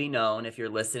 Let's let it be known, if you're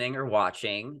listening or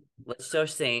watching, let's show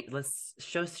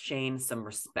Shayne some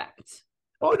respect.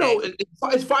 Okay? Oh no,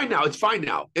 it's fine now. It's fine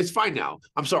now. It's fine now.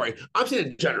 I'm sorry. I'm saying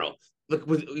in general. Look,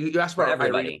 you asked about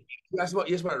everybody. Irina, you asked about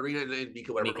Irina and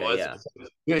Mika, whatever it was. Yeah. You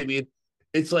know what I mean?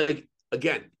 It's like,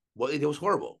 again, what they did was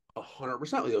horrible.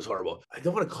 100% it was horrible. I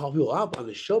don't want to call people out on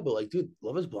the show, but like, dude,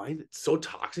 Love is Blind, it's so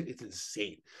toxic. It's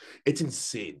insane. It's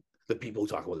insane. The people who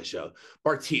talk about the show.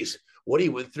 Bartiz, what he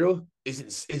went through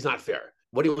is not fair.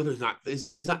 What he went through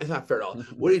is not fair at all.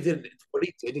 What he did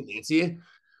to Nancy,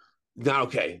 not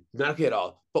okay. Not okay at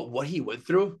all. But what he went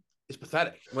through is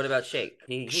pathetic. What about Shake?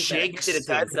 He did it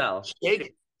to himself.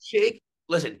 Shake.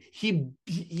 Listen, he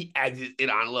egged it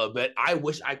on a little bit. I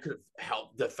wish I could have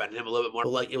helped defend him a little bit more.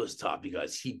 But like, it was tough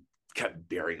because he kept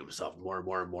burying himself more and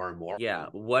more and more and more. Yeah.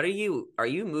 What are you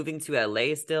moving to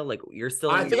LA still? Like, you're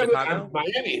still in Chicago? I'm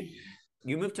Miami.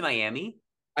 You moved to Miami?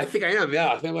 I think I am.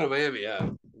 Yeah, I think I'm going to Miami.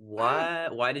 Yeah.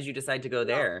 What? Why did you decide to go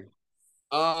there?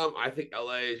 I think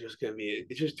LA is just gonna be.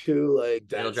 It's just too like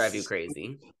dense. It'll drive you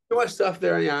crazy. Too much stuff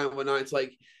there, yeah, and whatnot. It's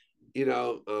like, I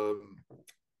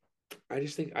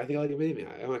think I like it. Maybe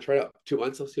I want to try it out 2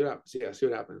 months. Let's see what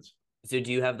happens. So,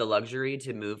 do you have the luxury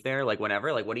to move there, like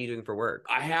whenever? Like, what are you doing for work?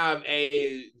 I have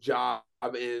a job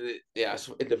in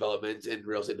development, in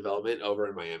real estate development over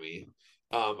in Miami.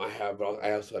 I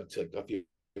also have a few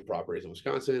properties in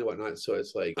Wisconsin and whatnot. So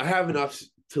it's like I have enough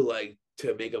to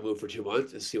make a move for 2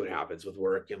 months and see what happens with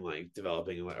work and like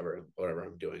developing and whatever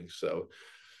I'm doing. So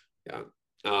yeah.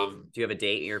 Do you have a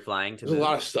date you're flying to? There's a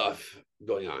lot of stuff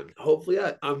going on. Hopefully,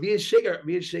 me and Shake are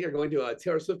going to a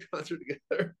Taylor Swift concert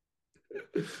together.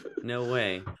 No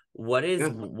way. What is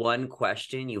one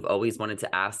question you've always wanted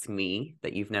to ask me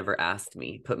that you've never asked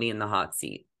me? Put me in the hot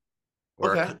seat.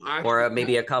 Or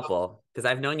maybe a couple, because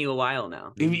I've known you a while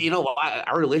now. You know what?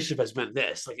 Our relationship has been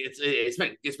this. Like, it's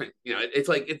been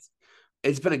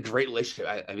it's been a great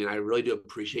relationship. I mean, I really do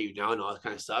appreciate you now and all that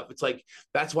kind of stuff. It's like,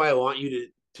 that's why I want you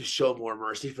to show more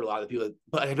mercy for a lot of the people.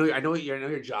 But I know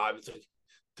your job. It's like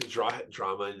to draw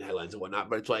drama and headlines and whatnot.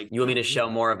 But it's like, you want me to show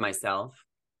more of myself?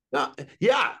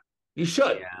 Yeah, you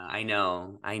should. Yeah, I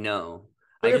know.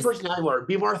 I Your just personality more.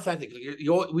 Be more authentic.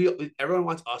 Everyone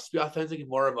wants us to be authentic and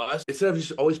more of us instead of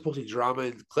just always posting drama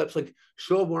and clips. Like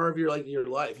show more of your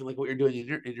life and like what you're doing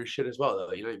in your shit as well.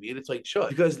 Though you know what I mean? It's like show it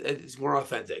because it's more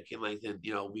authentic and like then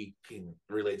we can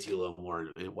relate to you a little more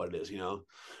in what it is.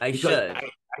 I Because should.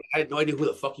 I had no idea who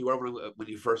the fuck you were when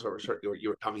you first you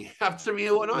were coming after me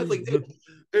and whatnot. It's like, dude,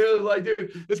 it was like,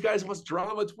 dude, this guy just wants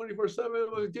drama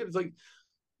 24/7. Like, dude, it's like,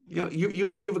 you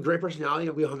have a great personality.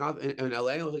 We hung out in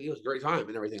LA. It was a great time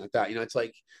and everything like that. It's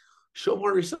like, show more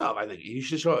of yourself. I think you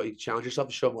should challenge yourself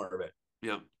to show more of it.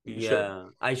 You should. Yeah,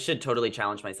 I should totally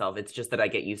challenge myself. It's just that I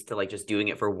get used to like just doing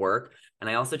it for work, and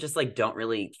I also just like don't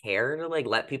really care to like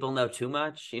let people know too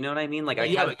much. You know what I mean? Like Well,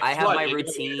 yeah, but I guess have what? my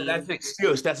routine. That's an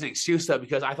excuse. That's an excuse though,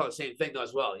 because I thought the same thing though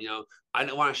as well. I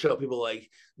didn't want to show people like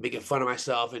making fun of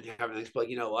myself and having things, but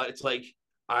you know what? It's like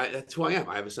that's who I am.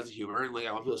 I have a sense of humor, and like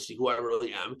I want people to see who I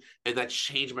really am, and that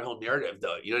changed my whole narrative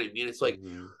though. You know what I mean? It's like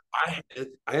Mhm.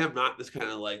 I am not this kind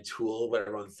of like tool what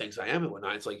everyone thinks I am and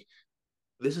whatnot. It's like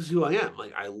this is who I am.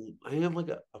 Like I am like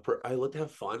I like to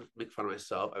have fun, make fun of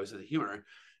myself. I was in the humor.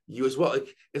 You as well.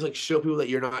 Like it's like show people that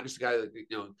you're not just a guy that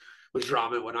with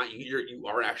drama and whatnot. You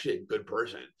are actually a good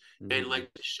person, and Mhm. like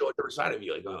show a different side of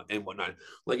you, like and whatnot.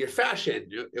 Like your fashion,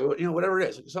 whatever it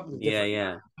is, like something Yeah, different.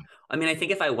 yeah. I mean, I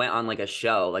think if I went on like a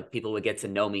show, like people would get to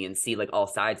know me and see like all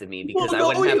sides of me because People I know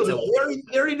wouldn't have you. to.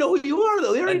 They already know who you are,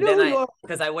 though. They already And know then who you are.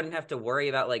 because I wouldn't have to worry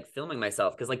about like filming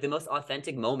myself because like the most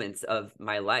authentic moments of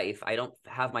my life, I don't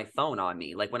have my phone on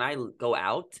me. Like when I go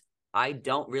out, I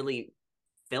don't really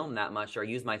film that much or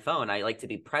use my phone. I like to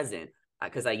be present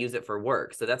because I use it for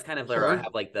work. So that's kind of where I Sure.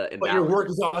 have like the But your imbalance. work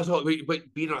is also,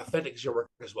 but being authentic is your work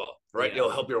as well, right? It'll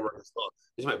Yeah. help your work as well.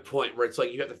 Is my point where it's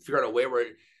like you have to figure out a way where,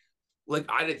 like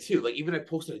I did too. Like even I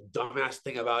posted a dumbass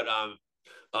thing about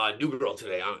New Girl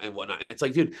today and whatnot. It's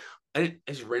like, dude, I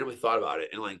just randomly thought about it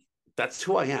and like that's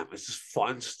who I am. It's just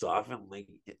fun stuff and like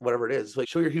whatever it is. It's like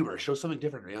show your humor, show something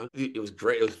different. It was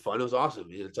great. It was fun. It was awesome.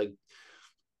 And it's like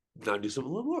now do something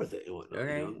a little more with it and whatnot.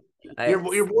 Okay.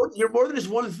 You're more than just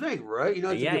one thing, right? It's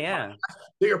like Yeah,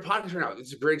 your yeah. podcast right now.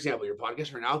 It's a great example. Your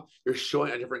podcast right now, you're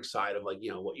showing a different side of like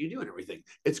what you do and everything.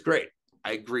 It's great.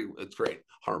 I agree. It's great.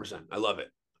 100%. I love it.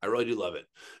 I really do love it.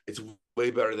 It's way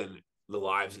better than the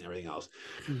lives and everything else.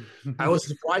 I was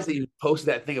surprised that you posted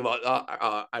that thing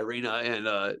about Irina and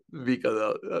Vika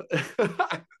though.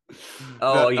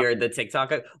 Oh, No, you're the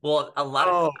TikToker. Well, a lot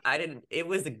of oh, I didn't. It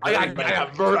was a I good got I like.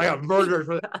 got murdered. I got murdered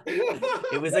for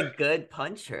It was a that. good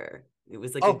puncher. It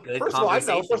was like a Oh, good first of all, I know.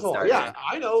 conversation First of all, yeah, starter.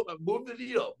 I know. Move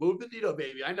the needle,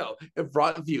 baby. I know. It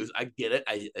brought views. I get it.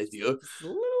 I do. Just a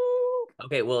little.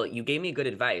 Okay, well, you gave me good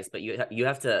advice, but you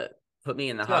have to put me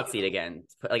in the hot So, seat again.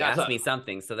 Like yeah. ask So, me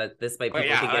something so that this way wait, people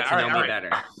yeah. can get to All right. know All me right.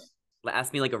 better.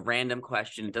 Ask me like a random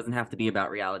question. It doesn't have to be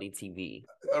about reality TV.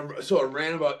 So a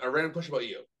random question about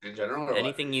you in general, or what?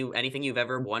 Anything you've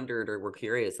ever wondered or were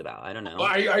curious about. I don't Well, know.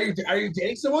 are you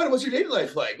dating someone? What's your dating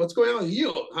life like? What's going on with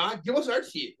you? Huh? Give us our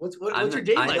tea. What's your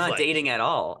dating I'm life not like? dating at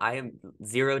all. I am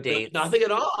zero dates. Nothing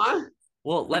at all, huh?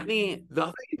 Well, Nothing.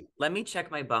 let me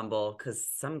check my Bumble because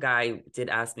some guy did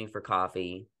ask me for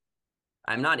coffee.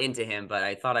 I'm not into him, but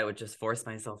I thought I would just force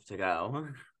myself to go.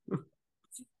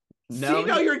 See, No,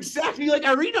 now you're exactly like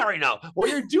Irina right now. What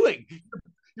you're doing,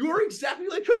 you are exactly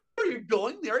like her. You're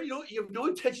going there. You have no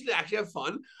intention to actually have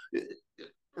fun,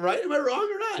 right? Am I wrong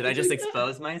or not? should I It's just like, yeah.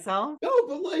 expose myself? No,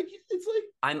 but like it's like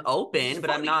I'm this is open, but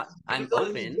I'm funny. not. And I'm this is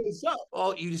open. good stuff.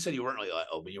 Well, you just said you weren't really like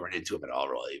open. You weren't into him at all,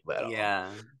 really. But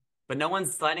Yeah, but no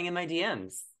one's sliding in my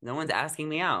DMs. No one's asking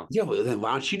me out. yeah, well then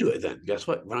why don't you do it then? Guess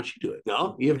what? Why don't you do it?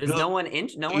 No, you have There's no, no one in.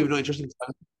 No you have one. no interest in.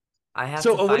 I have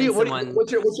So to find what do you someone.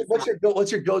 what's your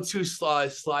go to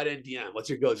slide in DM? What's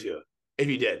your go to? If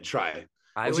you did try,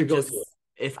 I what's your would go just to?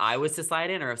 if I was to slide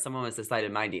in, or if someone was to slide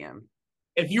in my DM.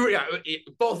 If you were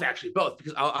both actually both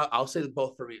because I'll say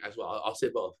both for me as well. I'll say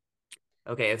both.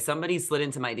 Okay, if somebody slid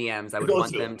into my DMs, I Your would go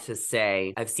want to. them to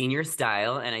say, "I've seen your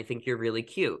style, and I think you're really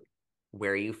cute.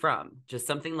 Where are you from?" Just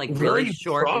something like Where are really you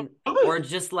short from? and, or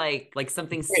just like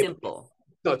something Hey, simple.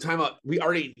 no, time out. We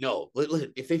already know.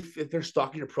 Listen, if they're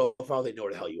stalking your profile, they know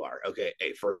where the hell you are. Okay.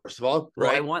 Hey, first of all, Well,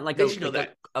 I right? want They should know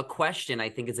that. a question I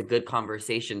think is a good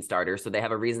conversation starter so they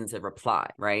have a reason to reply,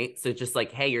 right? So just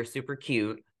like, "Hey, you're super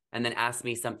cute," and then ask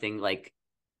me something like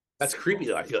That's creepy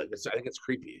simple. though. I feel like I think it's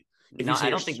creepy if No, you say I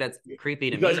you're don't think that's creepy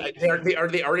to because me.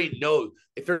 they already know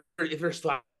if they're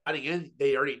sliding in,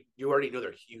 you already know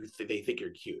they're cute. They think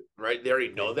you're cute, right? They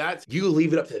already know Okay. that. You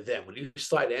leave it up to them when you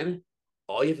slide in.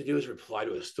 All you have to do is reply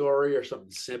to a story or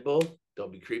something simple.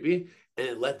 Don't be creepy,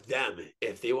 and let them.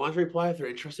 If they want to reply, if they're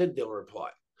interested, they'll reply.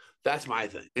 That's my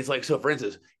thing. It's like, so for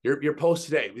instance, your post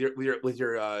today with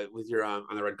your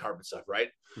on the red carpet stuff, right?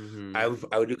 Mm-hmm. I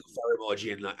would do the fire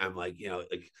emoji and I'm like,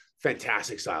 like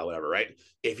fantastic style, whatever, right?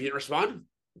 If you didn't respond,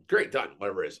 great, done,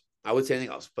 whatever it is. I would say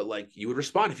anything else, but like you would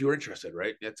respond if you were interested,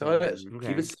 right? That's how it is. Okay.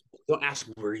 Keep it. Don't ask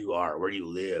where you are, where you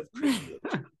live,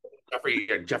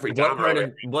 Jeffrey What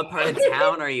Dahmer. what part of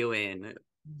town are you in?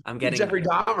 I'm getting Jeffrey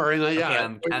Dahmer, and okay. yeah.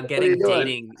 I'm What are you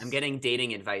getting doing?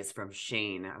 dating advice from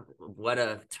Shayne. What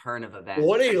a turn of events!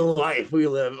 What a life we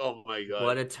live! Oh my god!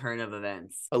 What a turn of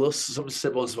events! A little something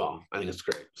simple and small. I think it's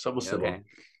great. Something simple. Okay,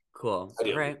 cool. I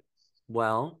do. All right.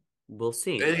 Well, we'll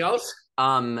see. Anything else?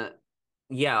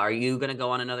 Yeah. Are you gonna go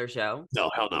on another show? No,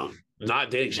 hell no. Not a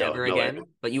dating show. Never No again. way.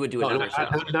 But you would do No, another show.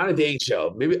 not a dating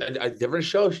show. Maybe a different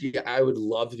show. Yeah, I would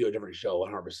love to do a different show.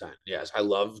 100%. Yes, I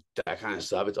love that kind of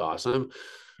stuff. It's awesome.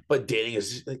 But dating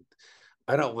is just like,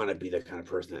 I don't want to be that kind of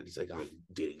person that's like on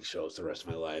dating shows the rest of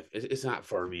my life. It's not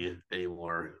for me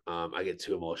anymore. I get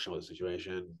too emotional with the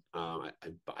situation. I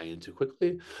buy in too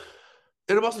quickly.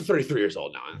 And I'm also 33 years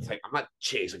old now. And it's like, I'm not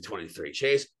Chase like 23.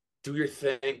 Chase, do your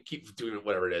thing. Keep doing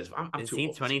whatever it is. I'm Is too he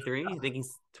old. 23? I think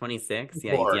he's 26.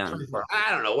 Yeah, he's 24, young. 24.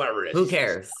 I don't know, whatever it is. Who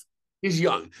cares? He's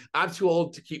young. I'm too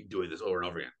old to keep doing this over and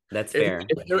over again. That's fair.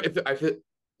 If I feel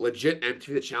legit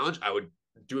empty the challenge, I would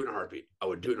do it in a heartbeat. I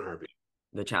would do it in a heartbeat.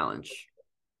 The challenge.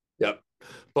 Yep.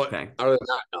 But Okay. other than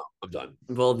that, no, I'm done.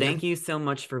 Well, thank you so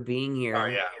much for being here. Oh,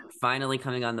 yeah. Finally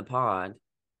coming on the pod.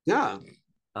 Yeah.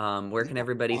 Where can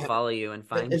everybody follow you and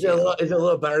find Is you? it a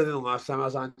little better than the last time I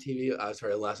was on TV?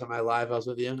 Sorry, the last time I live I was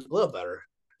with you. A little better.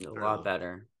 A lot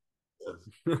better.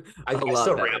 I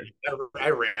still ramble. I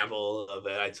ramble a little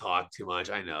bit. I talk too much.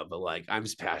 I know, but like I'm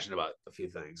just passionate about a few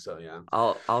things. So yeah.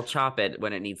 I'll chop it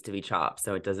when it needs to be chopped,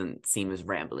 so it doesn't seem as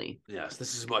rambly. Yes,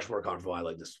 this is much more comfortable. I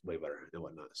like this way better and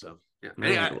whatnot. So yeah,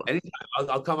 anytime.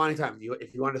 I'll come anytime.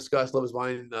 If you want to discuss Love Is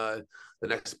Blind, the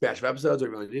next batch of episodes, or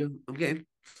you want to do, I'm game.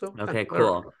 So okay,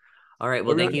 cool. All right.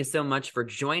 Well, thank you so much for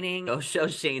joining. Go show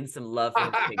Shayne some love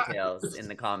for pigtails in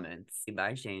the comments.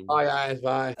 Bye, Shayne. Bye, guys.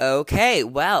 Bye. Okay.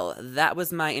 Well, that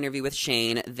was my interview with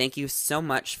Shayne. Thank you so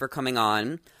much for coming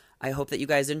on. I hope that you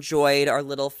guys enjoyed our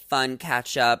little fun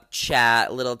catch-up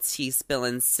chat, little tea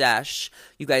spilling sesh.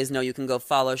 You guys know you can go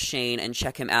follow Shayne and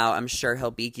check him out. I'm sure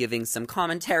he'll be giving some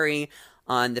commentary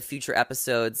on the future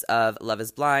episodes of Love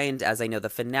Is Blind, as I know the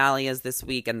finale is this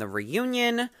week and the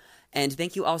reunion. And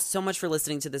thank you all so much for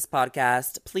listening to this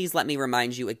podcast. Please let me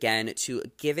remind you again to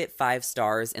give it 5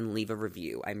 stars and leave a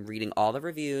review. I'm reading all the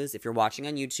reviews. If you're watching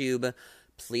on YouTube,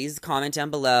 please comment down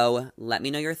below. Let me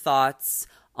know your thoughts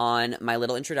on my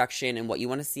little introduction and what you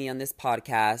want to see on this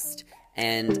podcast.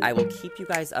 And I will keep you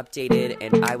guys updated,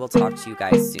 and I will talk to you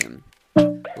guys soon.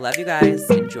 Love you guys.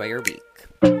 Enjoy your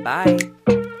week. Bye.